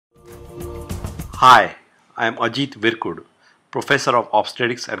Hi, I am Ajit Virkud, Professor of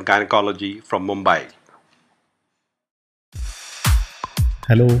Obstetrics and Gynecology from Mumbai.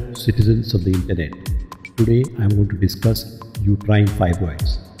 Hello citizens of the internet. Today I am going to discuss uterine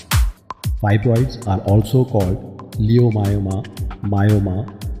fibroids. Fibroids are also called Leiomyoma, myoma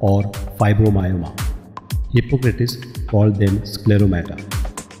or fibromyoma. Hippocrates called them scleromata.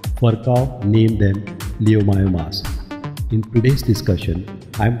 Virkud named them Leiomyomas. In today's discussion,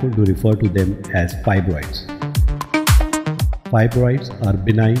 I am going to refer to them as fibroids. Fibroids are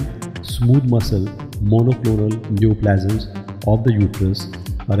benign, smooth muscle, monoclonal neoplasms of the uterus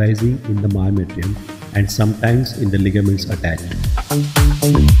arising in the myometrium and sometimes in the ligaments attached.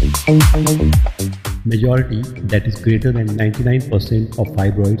 Majority, that is greater than 99% of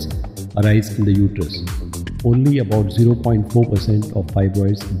fibroids arise in the uterus. Only about 0.4% of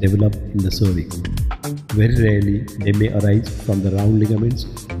fibroids develop in the cervix. Very rarely, they may arise from the round ligaments,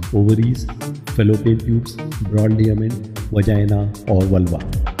 ovaries, fallopian tubes, broad ligament, vagina or vulva.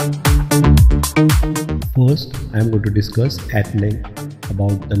 First, I am going to discuss at length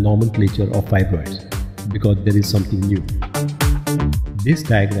about the nomenclature of fibroids because there is something new. This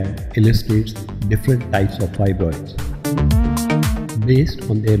diagram illustrates different types of fibroids. Based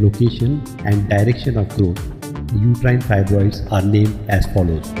on their location and direction of growth, the uterine fibroids are named as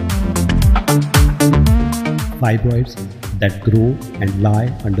follows. Fibroids that grow and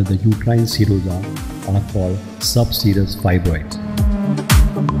lie under the uterine serosa are called subserous fibroids.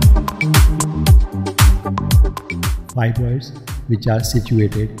 Fibroids which are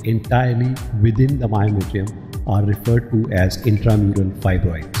situated entirely within the myometrium are referred to as intramural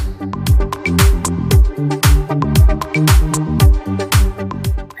fibroids.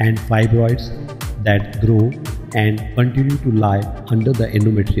 And fibroids that grow and continue to lie under the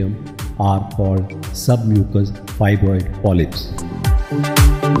endometrium are called submucous fibroid polyps.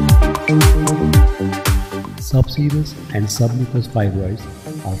 Subserous and submucous fibroids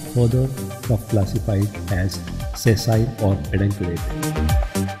are further subclassified as sessile or pedunculated.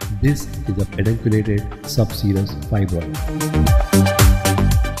 This is a pedunculated subserous fibroid.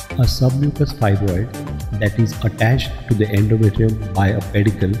 A submucous fibroid that is attached to the endometrium by a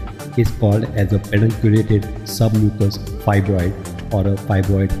pedicle is called as a pedunculated submucous fibroid or a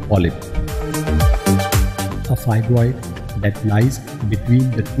fibroid polyp. A fibroid that lies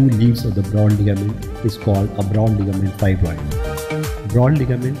between the two leaves of the broad ligament is called a broad ligament fibroid. Broad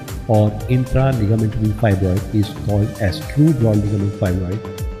ligament or intraligamentary fibroid is called as true broad ligament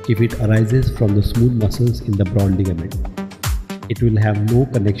fibroid if it arises from the smooth muscles in the broad ligament. It will have no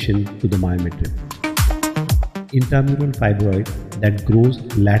connection to the myometrium. Intramural fibroid that grows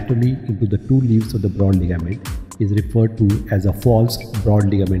laterally into the two leaves of the broad ligament is referred to as a false broad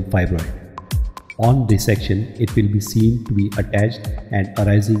ligament fibroid. On dissection, it will be seen to be attached and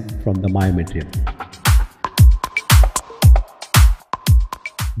arising from the myometrium.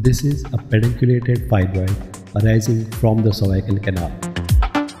 This is a pedunculated fibroid arising from the cervical canal.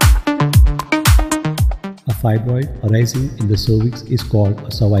 A fibroid arising in the cervix is called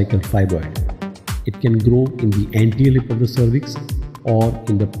a cervical fibroid. It can grow in the anterior lip of the cervix or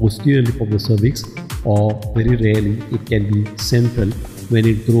in the posterior lip of the cervix, or very rarely it can be central when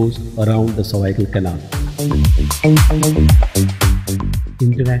it grows around the cervical canal.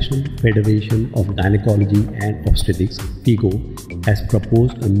 International Federation of Gynecology and Obstetrics (FIGO) has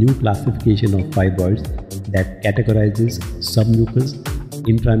proposed a new classification of fibroids that categorizes submucous,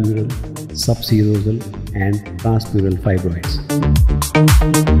 intramural, subserosal and transmural fibroids.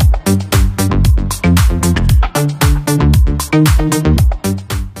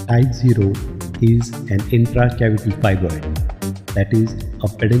 Type 0 is an intracavity fibroid, that is a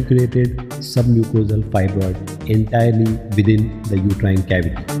pedunculated submucosal fibroid entirely within the uterine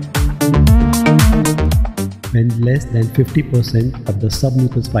cavity. When less than 50% of the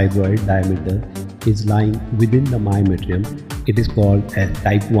submucous fibroid diameter is lying within the myometrium, it is called a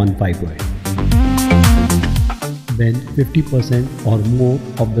type 1 fibroid. When 50% or more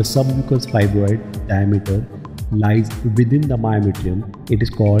of the submucous fibroid diameter lies within the myometrium, it is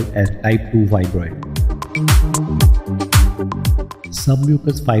called as type 2 fibroid.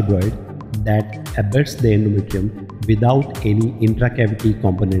 Submucous fibroid that abuts the endometrium without any intracavity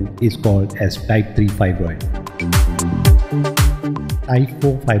component is called as type 3 fibroid. Type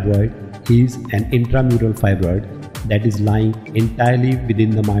 4 fibroid is an intramural fibroid that is lying entirely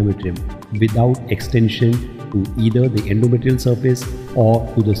within the myometrium without extension to either the endometrial surface or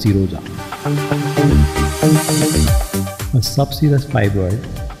to the serosa. A subserous fibroid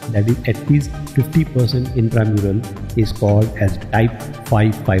that is at least 50% intramural is called as type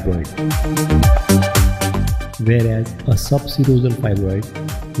 5 fibroid. whereas a subserosal fibroid,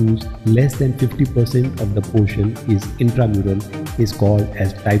 whose less than 50% of the portion is intramural, is called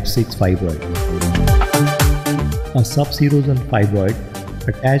as type 6 fibroid. A subserosal fibroid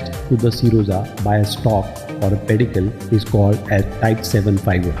attached to the serosa by a stalk or a pedicle is called as type 7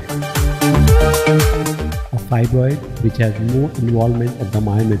 fibroid. A fibroid which has no involvement of the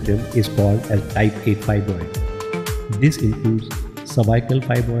myometrium is called as type 8 fibroid. This includes cervical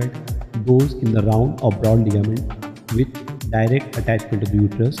fibroid, those in the round or broad ligament with direct attachment to the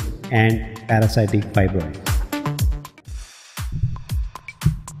uterus, and parasitic fibroid.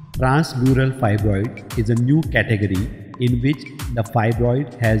 Transmural fibroid is a new category in which the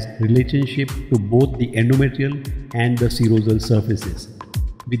fibroid has relationship to both the endometrial and the serosal surfaces,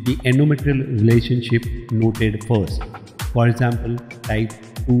 with the endometrial relationship noted first, for example type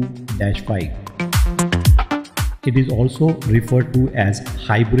 2-5. It is also referred to as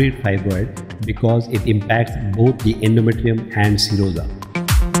hybrid fibroid because it impacts both the endometrium and serosa.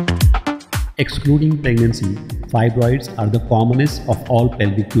 Excluding pregnancy, fibroids are the commonest of all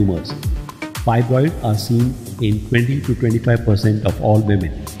pelvic tumors. Fibroids are seen in 20 to 25% of all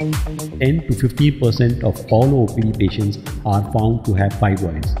women. 10 to 15% of all OPD patients are found to have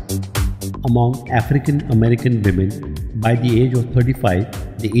fibroids. Among African American women, by the age of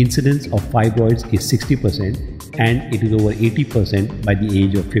 35, the incidence of fibroids is 60% and it is over 80% by the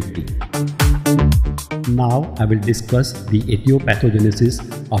age of 50. Now I will discuss the etiopathogenesis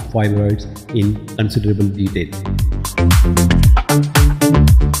of fibroids in considerable detail.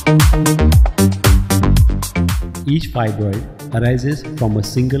 Each fibroid arises from a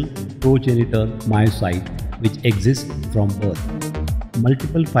single progenitor myocyte which exists from birth.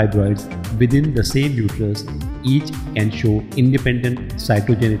 Multiple fibroids within the same uterus each can show independent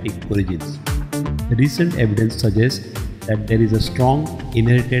cytogenetic origins. Recent evidence suggests that there is a strong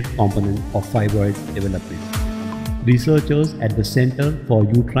inherited component of fibroid development. Researchers at the Center for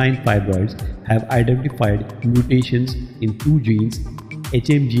Uterine Fibroids have identified mutations in two genes,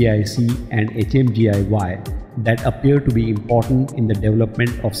 HMGIC and HMGIY, that appear to be important in the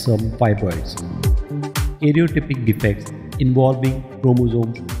development of some fibroids. Karyotypic defects involving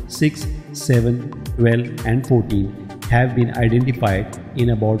chromosomes 6, 7, 12 and 14 have been identified in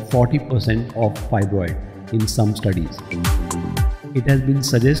about 40% of fibroid in some studies. It has been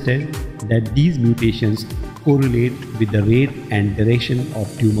suggested that these mutations correlate with the rate and direction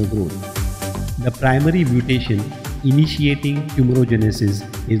of tumor growth. The primary mutation initiating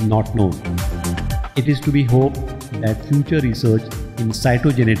tumorigenesis is not known. It is to be hoped that future research in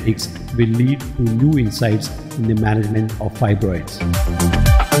cytogenetics will lead to new insights in the management of fibroids.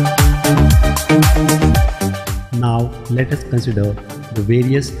 Now let us consider the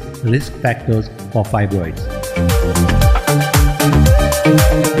various risk factors for fibroids.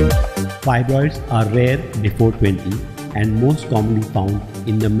 Fibroids are rare before 20 and most commonly found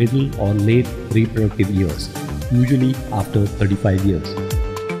in the middle or late reproductive years, usually after 35 years.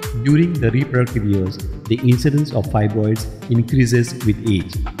 During the reproductive years, the incidence of fibroids increases with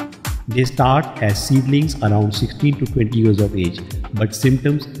age. They start as seedlings around 16 to 20 years of age, but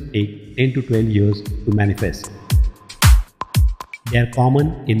symptoms take 10 to 12 years to manifest. They are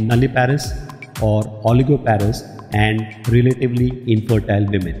common in nulliparous or oligoparous and relatively infertile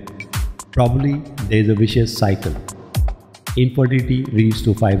women. Probably there is a vicious cycle. Infertility leads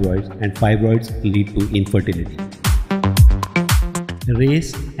to fibroids and fibroids lead to infertility.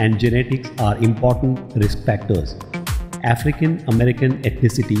 Race and genetics are important risk factors. African American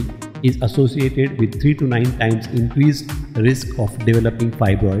ethnicity is associated with 3 to 9 times increased risk of developing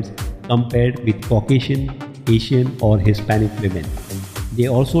fibroids compared with Caucasian, Asian or Hispanic women. They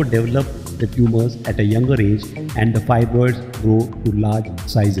also develop the tumors at a younger age and the fibroids grow to large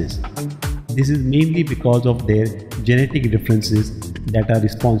sizes. This is mainly because of their genetic differences that are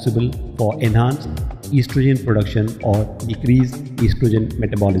responsible for enhanced estrogen production or decreased estrogen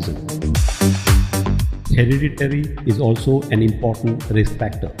metabolism. Hereditary is also an important risk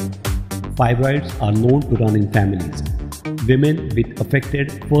factor. Fibroids are known to run in families. Women with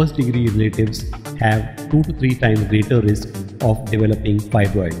affected first-degree relatives have 2 to 3 times greater risk of developing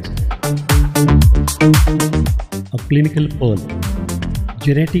fibroids. A clinical pearl.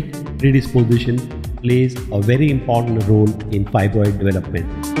 Genetic predisposition plays a very important role in fibroid development.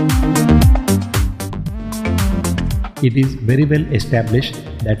 It is very well established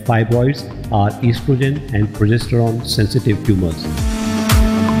that fibroids are estrogen and progesterone sensitive tumors.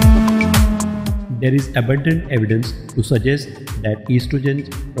 There is abundant evidence to suggest that estrogens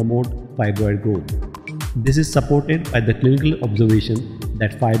promote fibroid growth. This is supported by the clinical observation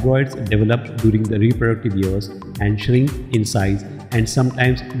that fibroids develop during the reproductive years and shrink in size and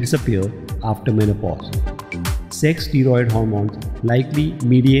sometimes disappear after menopause. sex steroid hormones likely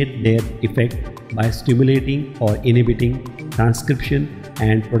mediate their effect by stimulating or inhibiting transcription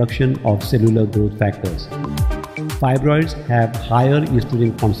and production of cellular growth factors. Fibroids have higher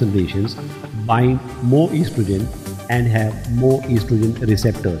estrogen concentrations, bind more estrogen, and have more estrogen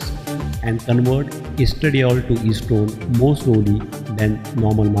receptors, and convert estradiol to estrone more slowly than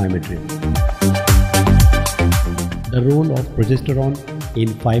normal myometrium. The role of progesterone in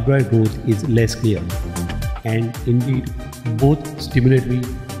fibroid growth is less clear, and indeed both stimulatory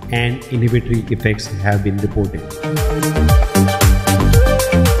and inhibitory effects have been reported.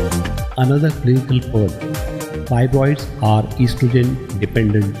 Another clinical pearl: fibroids are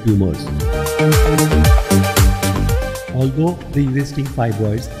estrogen-dependent tumors. Although pre-existing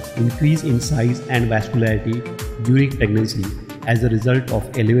fibroids increase in size and vascularity during pregnancy as a result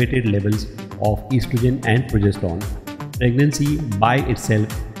of elevated levels of estrogen and progesterone, pregnancy by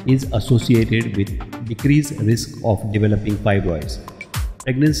itself is associated with decreased risk of developing fibroids.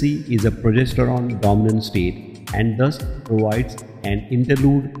 Pregnancy is a progesterone-dominant state and thus provides an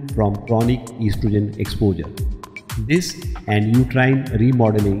interlude from chronic estrogen exposure. This and uterine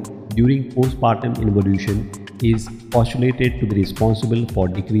remodeling during postpartum involution is postulated to be responsible for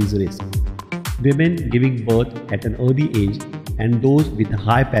decreased risk. Women giving birth at an early age and those with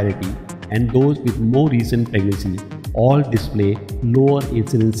high parity and those with more recent pregnancy all display lower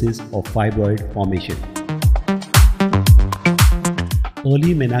incidences of fibroid formation.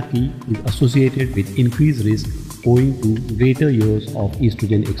 Early menarche is associated with increased risk owing to greater years of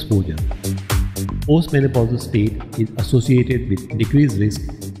estrogen exposure. Postmenopausal state is associated with decreased risk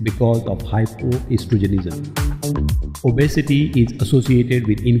because of hypoestrogenism. Obesity is associated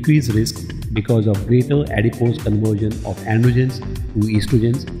with increased risk because of greater adipose conversion of androgens to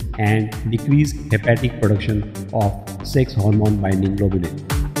estrogens and decreased hepatic production of sex hormone binding globulin.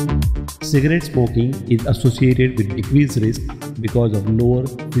 Cigarette smoking is associated with decreased risk because of lower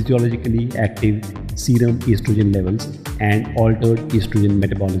physiologically active serum estrogen levels and altered estrogen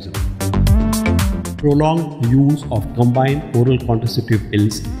metabolism. Prolonged use of combined oral contraceptive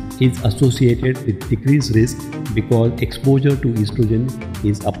pills is associated with decreased risk because exposure to estrogen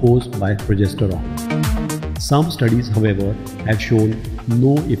is opposed by progesterone. Some studies, however, have shown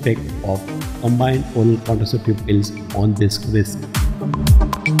no effect of combined oral contraceptive pills on this risk.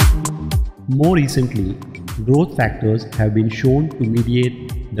 More recently, growth factors have been shown to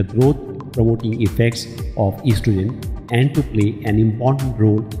mediate the growth-promoting effects of estrogen and to play an important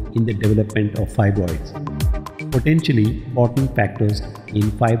role in the development of fibroids. Potentially important factors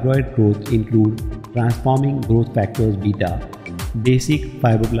in fibroid growth include transforming growth factors beta, basic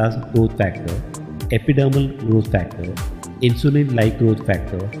fibroblast growth factor, epidermal growth factor, insulin-like growth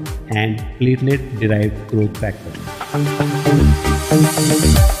factor, and platelet-derived growth factor.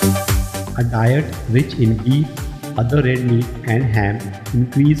 A diet rich in beef, other red meat, and ham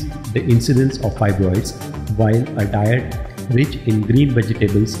increase the incidence of fibroids, while a diet rich in green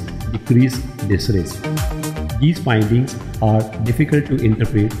vegetables decrease this risk. These findings are difficult to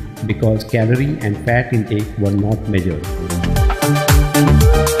interpret because calorie and fat intake were not measured.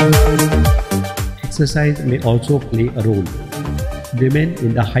 Exercise may also play a role. Women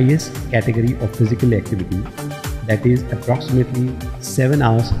in the highest category of physical activity, that is approximately 7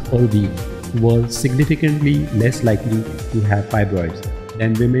 hours per week, were significantly less likely to have fibroids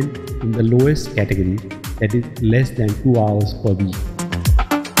than women in the lowest category, that is less than 2 hours per week.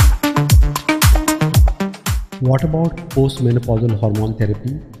 What about postmenopausal hormone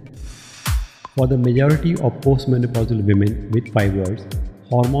therapy? For the majority of postmenopausal women with fibroids,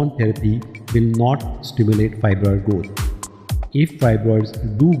 hormone therapy will not stimulate fibroid growth. If fibroids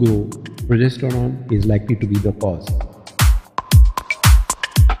do grow, progesterone is likely to be the cause.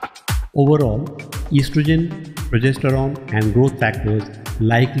 Overall, estrogen, progesterone, and growth factors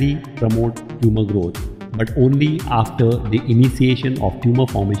likely promote tumor growth, but only after the initiation of tumor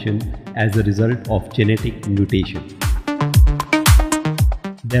formation as a result of genetic mutation.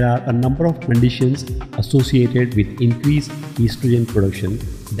 There are a number of conditions associated with increased estrogen production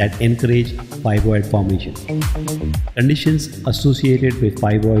that encourage fibroid formation. Conditions associated with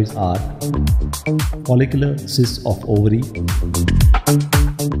fibroids are follicular cysts of ovary,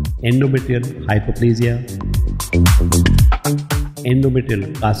 endometrial hyperplasia,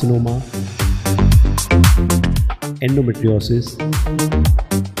 endometrial carcinoma, endometriosis,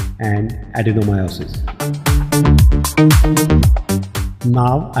 and adenomyosis.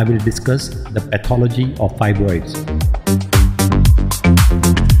 Now I will discuss the pathology of fibroids.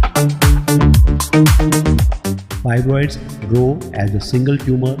 Fibroids grow as a single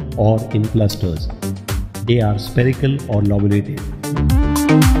tumor or in clusters. They are spherical or lobulated.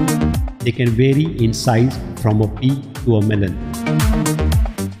 They can vary in size from a pea to a melon.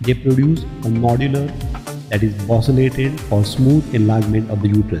 They produce a nodular, that is bosselated or smooth enlargement of the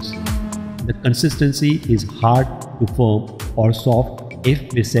uterus. The consistency is hard to firm or soft if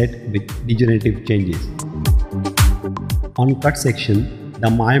beset with degenerative changes. On cut section, the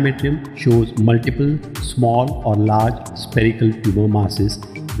myometrium shows multiple small or large spherical tumor masses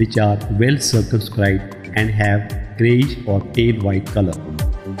which are well circumscribed and have greyish or pale white color.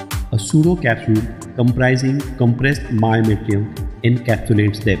 A pseudocapsule comprising compressed myometrium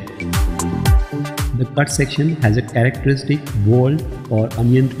encapsulates them. The cut section has a characteristic walled or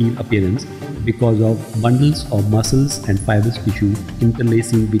onion peel appearance because of bundles of muscles and fibrous tissue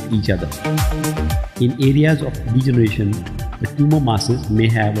interlacing with each other. In areas of degeneration, the tumor masses may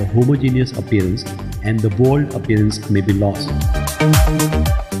have a homogeneous appearance and the walled appearance may be lost.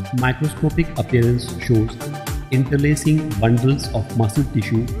 Microscopic appearance shows interlacing bundles of muscle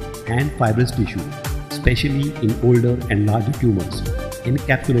tissue and fibrous tissue, especially in older and larger tumors,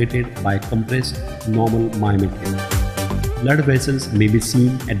 encapsulated by compressed normal myometrium. Blood vessels may be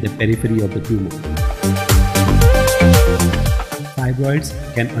seen at the periphery of the tumor. Fibroids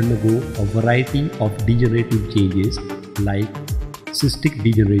can undergo a variety of degenerative changes like cystic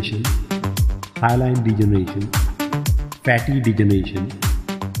degeneration, hyaline degeneration, fatty degeneration,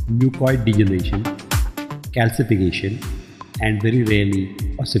 mucoid degeneration, calcification, and very rarely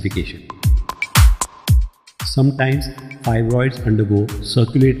ossification. Sometimes fibroids undergo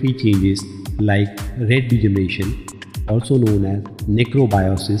circulatory changes like red degeneration, also known as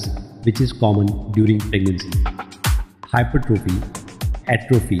necrobiosis, which is common during pregnancy, hypertrophy,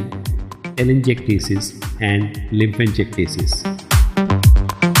 atrophy, telangiectasis, and lymphangiectasis.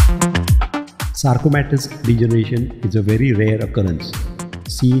 Sarcomatous degeneration is a very rare occurrence,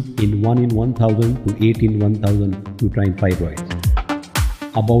 seen in 1 in 1000 to 8 in 1000 uterine fibroids.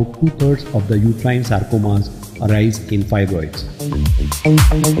 About 2/3 of the uterine sarcomas arise in fibroids.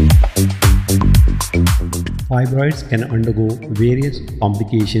 Fibroids can undergo various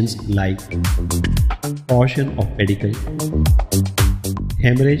complications like torsion of pedicle,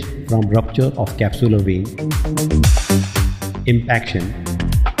 hemorrhage from rupture of capsular vein, impaction,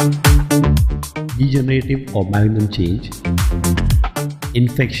 degenerative or malignant change,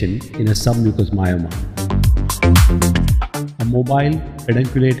 infection in a submucous myoma. A mobile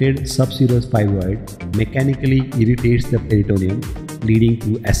pedunculated subserous fibroid mechanically irritates the peritoneum, leading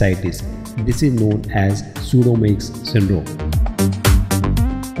to ascites. This is known as pseudomeigs syndrome.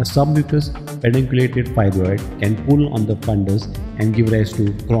 A submucous pedunculated fibroid can pull on the fundus and give rise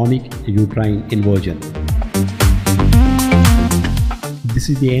to chronic uterine inversion. This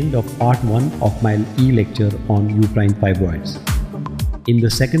is the end of part 1 of my e-lecture on uterine fibroids. In the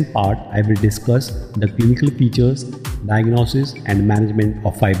second part, I will discuss the clinical features, diagnosis and management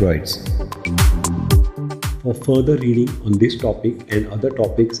of fibroids. For further reading on this topic and other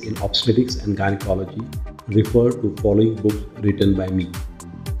topics in obstetrics and gynecology, refer to following books written by me.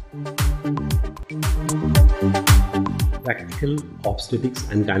 Practical Obstetrics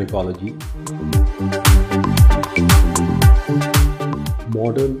and Gynecology,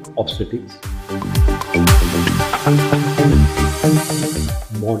 Modern Obstetrics,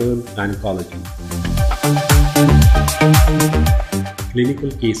 Modern Gynecology,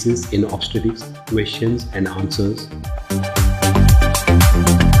 Clinical Cases in Obstetrics, Questions and Answers,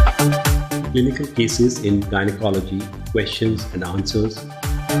 Clinical Cases in Gynecology, Questions and Answers,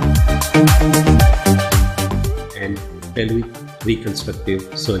 and Pelvic Reconstructive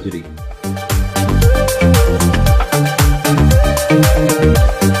Surgery.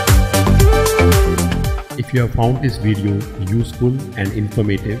 If you have found this video useful and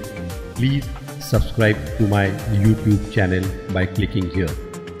informative, please subscribe to my YouTube channel by clicking here.